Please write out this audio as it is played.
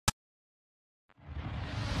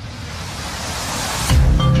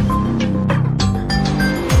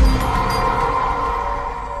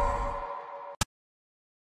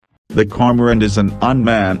The Cormorant is an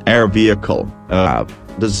unmanned air vehicle, UAV,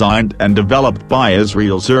 designed and developed by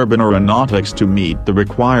Israel's Urban Aeronautics to meet the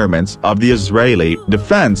requirements of the Israeli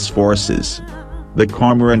Defense Forces. The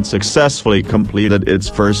Cormorant successfully completed its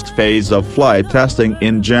first phase of flight testing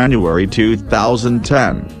in January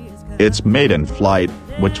 2010. Its maiden flight,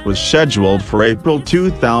 which was scheduled for April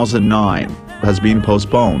 2009, has been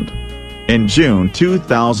postponed. In June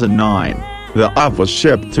 2009, the UAV was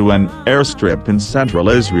shipped to an airstrip in central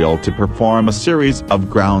Israel to perform a series of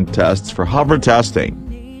ground tests for hover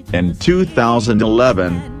testing. In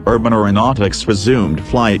 2011, Urban Aeronautics resumed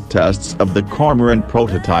flight tests of the Cormorant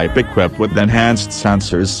prototype equipped with enhanced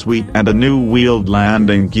sensors suite and a new wheeled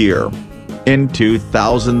landing gear. In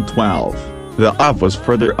 2012, the UAV was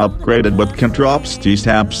further upgraded with Controp's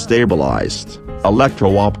stabilised,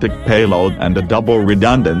 electro-optic payload and a double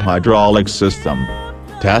redundant hydraulic system.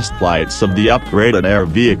 Test flights of the upgraded air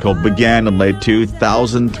vehicle began in late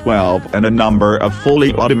 2012 and a number of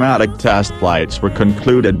fully automatic test flights were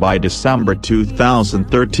concluded by December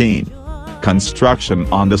 2013. Construction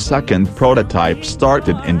on the second prototype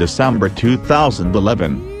started in December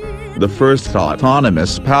 2011. The first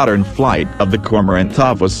autonomous pattern flight of the Cormorant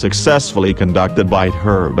UAV was successfully conducted by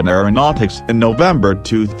Urban Aeronautics in November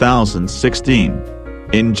 2016.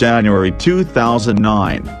 In January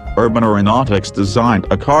 2009, Urban Aeronautics designed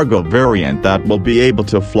a cargo variant that will be able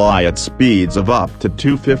to fly at speeds of up to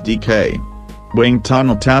 250 km. Wing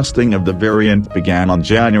tunnel testing of the variant began on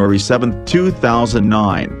January 7,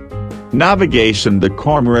 2009. Navigation: the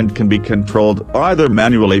Cormorant can be controlled either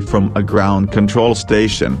manually from a ground control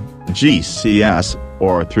station, GCS,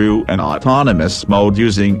 or through an autonomous mode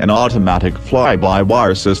using an automatic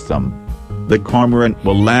fly-by-wire system. The Cormorant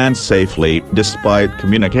will land safely despite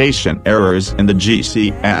communication errors in the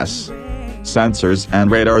GCS. Sensors and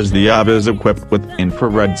radars: the UAV is equipped with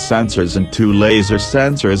infrared sensors and 2 laser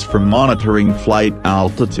sensors for monitoring flight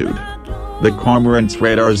altitude. The Cormorant's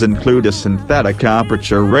radars include a synthetic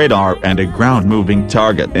aperture radar and a ground-moving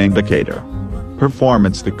target indicator.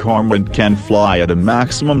 Performance: the Cormorant can fly at a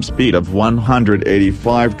maximum speed of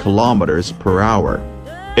 185 km per hour.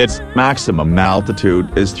 Its maximum altitude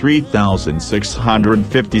is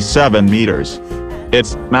 3,657 meters.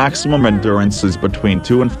 Its maximum endurance is between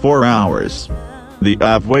 2 and 4 hours. The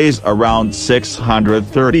UAV weighs around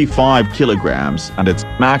 635 kilograms and its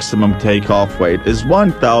maximum takeoff weight is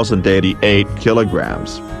 1,088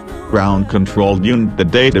 kilograms. Ground Control Unit: the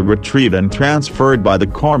data retrieved and transferred by the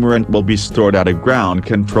Cormorant will be stored at a Ground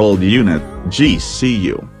Control Unit,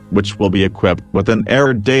 GCU, which will be equipped with an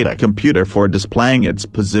air data computer for displaying its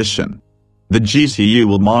position. The GCU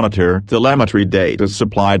will monitor telemetry data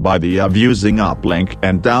supplied by the UAV using uplink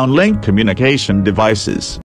and downlink communication devices.